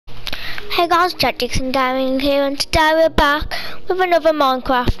Hey guys, Jack Dixon Gaming here, and today we're back with another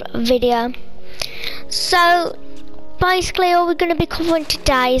Minecraft video. So, basically all we're going to be covering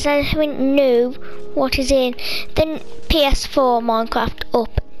today is anything new, what is in the PS4 Minecraft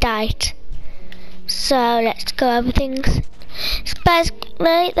update. So, let's go over things. So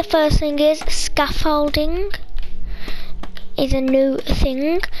basically, the first thing is scaffolding is a new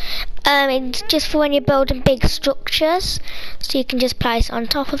thing. It's just for when you're building big structures, so you can just place on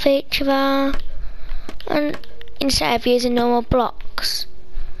top of each other, and instead of using normal blocks.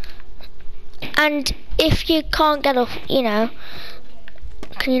 And if you can't get up, you know,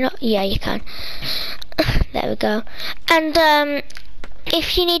 can you not? Yeah, you can. There we go. And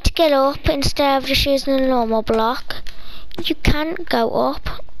if you need to get up instead of just using a normal block, you can go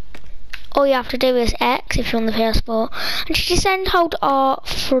up. All you have to do is X if you're on the PS4, and just then hold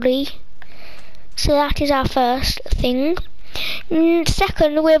R3. So that is our first thing.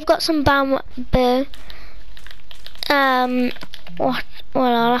 Second, we've got some bamboo. Well,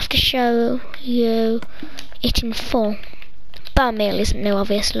 I'll have to show you it in full. Bone meal isn't new,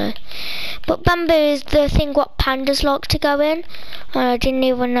 obviously, but bamboo is the thing what pandas like to go in. And I didn't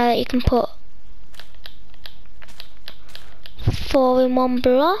even know that you can put 4 in one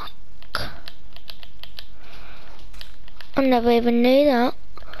block. I never even knew that.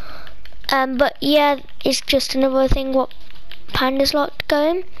 But yeah, it's just another thing what pandas like to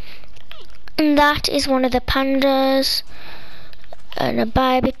go in. And that is one of the pandas. And a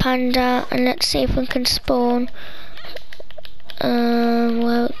baby panda. And let's see if we can spawn.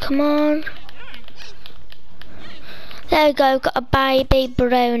 Well, come on. There we go, got a baby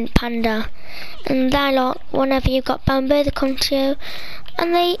brown panda. And they like, whenever you've got bamboo, they come to you.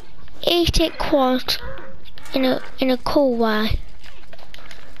 And they eat it quite in a cool way.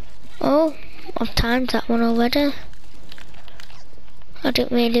 Oh, I've timed that one already. I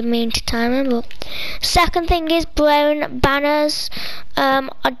didn't really mean to time it, but second thing is brown banners.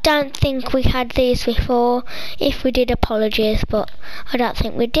 I don't think we had these before. If we did, apologies, but I don't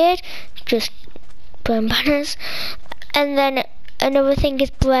think we did. Just brown banners. And then another thing is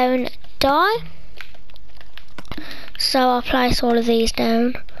brown dye. So I'll place all of these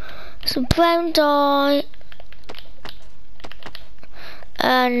down. So brown dye.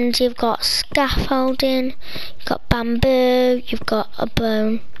 And you've got scaffolding, you've got bamboo, you've got a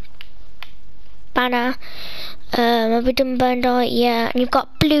brown banner. Have we done brown dye? Yeah, and you've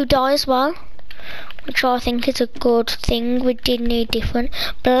got blue dye as well, which I think is a good thing. We did need different.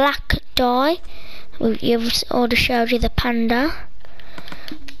 Black dye, you've already showed you the panda.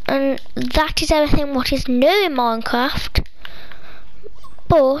 And that is everything what is new in Minecraft.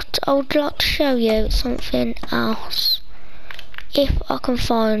 But I would like to show you something else. If I can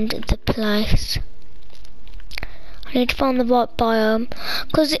find the place. I need to find the right biome,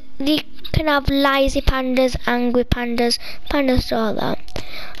 because you can have lazy pandas, angry pandas, pandas like that.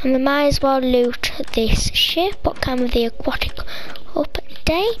 And we may as well loot this ship what came with the aquatic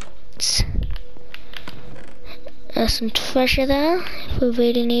updates. There's some treasure there if we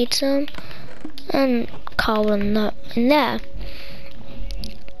really need some, and coal in there.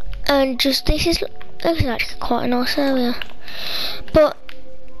 And just this is actually quite a nice area. But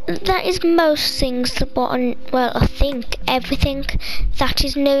that is most things that I think everything that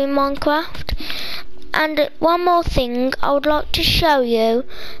is new in Minecraft. And one more thing, I would like to show you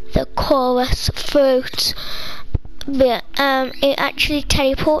the chorus fruit. It actually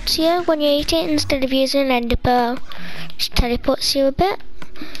teleports you when you eat it instead of using an ender pearl. It just teleports you a bit.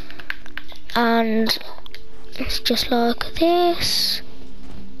 And it's just like this.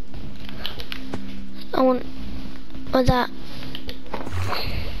 I want that.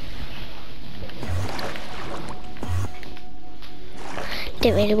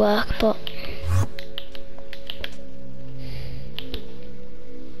 Didn't really work, but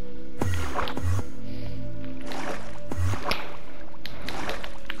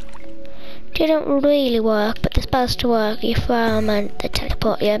didn't really work, but they're supposed to work. You throw them and they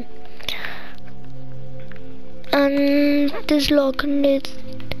teleport you. And there's like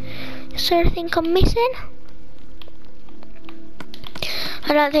is there anything I'm missing?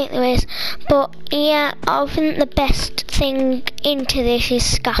 I don't think there is, but yeah, I think the best thing into this is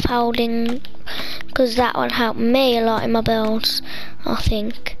scaffolding, because that will help me a lot in my builds, I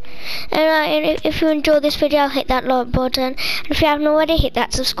think. And if you enjoyed this video, hit that like button, and if you haven't already, hit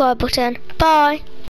that subscribe button. Bye!